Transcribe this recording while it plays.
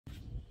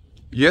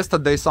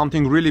Yesterday,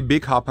 something really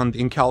big happened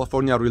in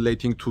California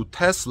relating to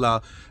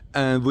Tesla,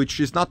 and which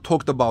is not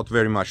talked about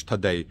very much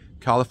today.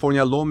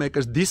 California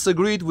lawmakers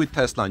disagreed with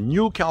Tesla.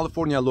 New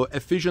California law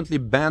efficiently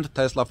banned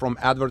Tesla from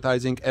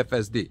advertising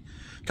FSD.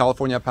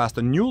 California passed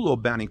a new law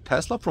banning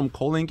Tesla from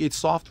calling its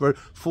software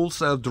full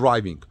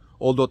self-driving.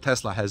 Although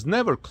Tesla has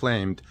never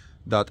claimed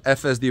that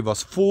FSD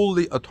was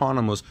fully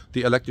autonomous,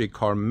 the electric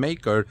car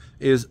maker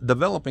is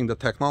developing the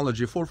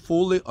technology for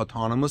fully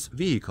autonomous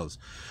vehicles.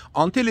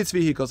 Until its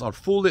vehicles are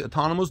fully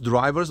autonomous,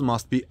 drivers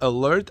must be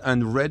alert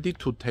and ready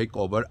to take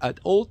over at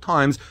all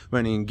times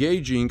when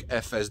engaging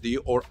FSD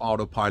or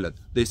Autopilot.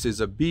 This is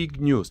a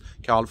big news.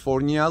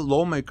 California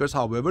lawmakers,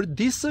 however,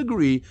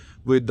 disagree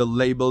with the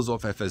labels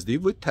of FSD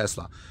with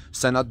Tesla.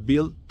 Senate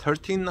Bill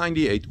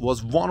 1398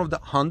 was one of the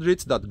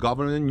hundreds that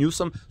Governor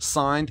Newsom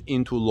signed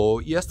into law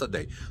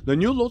yesterday. The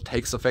new law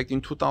takes effect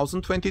in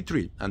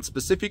 2023 and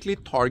specifically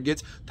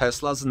targets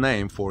Tesla's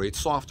name for its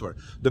software.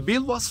 The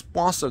bill was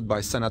sponsored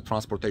by Senate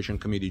Transportation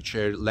Committee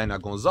Chair Lena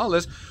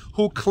Gonzalez,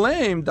 who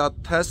claimed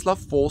that Tesla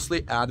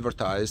falsely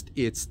advertised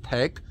its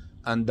tech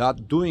and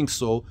that doing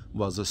so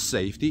was a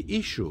safety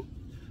issue.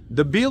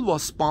 The bill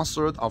was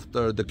sponsored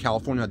after the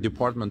California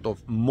Department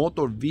of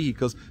Motor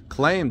Vehicles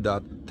claimed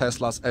that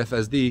Tesla's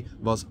FSD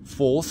was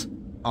false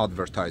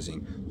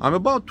advertising. I'm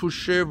about to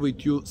share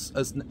with you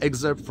an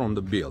excerpt from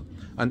the bill.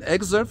 An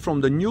excerpt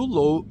from the new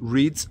law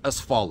reads as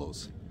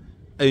follows.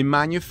 A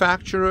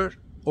manufacturer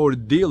or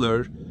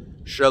dealer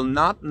shall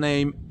not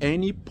name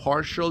any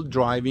partial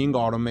driving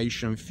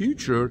automation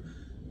feature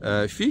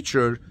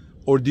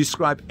or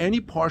describe any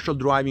partial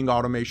driving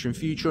automation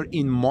feature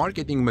in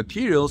marketing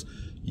materials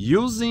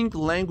using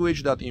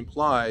language that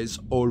implies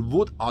or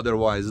would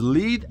otherwise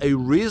lead a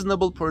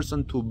reasonable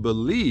person to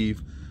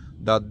believe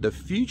that the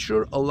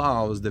feature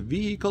allows the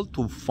vehicle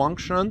to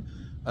function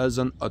as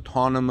an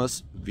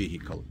autonomous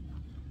vehicle.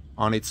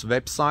 On its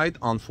website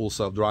on full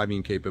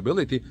self-driving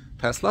capability,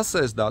 Tesla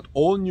says that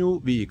all new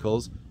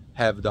vehicles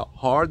have the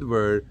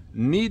hardware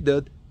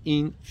needed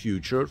in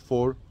future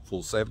for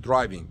full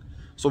self-driving.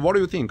 So what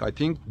do you think? I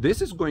think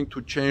this is going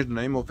to change the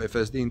name of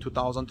FSD in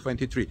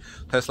 2023.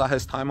 Tesla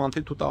has time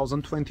until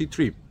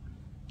 2023.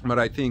 But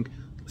I think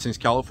since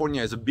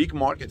California is a big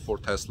market for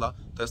Tesla,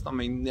 Tesla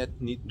may not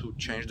need to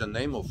change the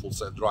name of full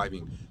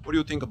self-driving. What do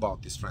you think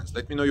about this, friends?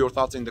 Let me know your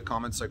thoughts in the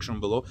comment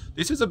section below.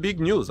 This is a big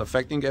news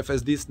affecting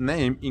FSD's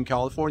name in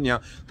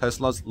California,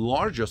 Tesla's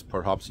largest,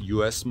 perhaps,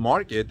 US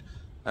market.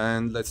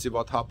 And let's see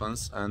what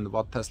happens and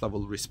what Tesla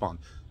will respond.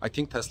 I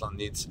think Tesla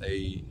needs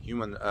a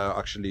human,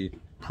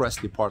 press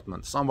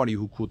department, somebody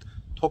who could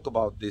talk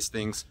about these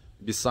things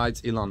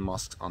besides Elon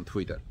Musk on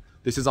Twitter.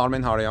 This is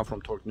Armen Hareyan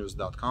from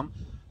TorqueNews.com,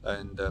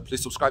 and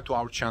please subscribe to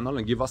our channel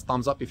and give us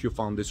thumbs up if you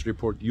found this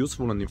report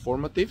useful and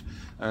informative,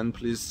 and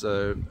please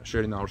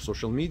share in our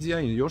social media,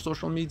 in your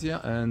social media,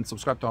 and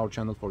subscribe to our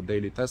channel for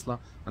daily Tesla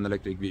and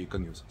electric vehicle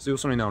news. See you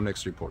soon in our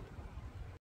next report.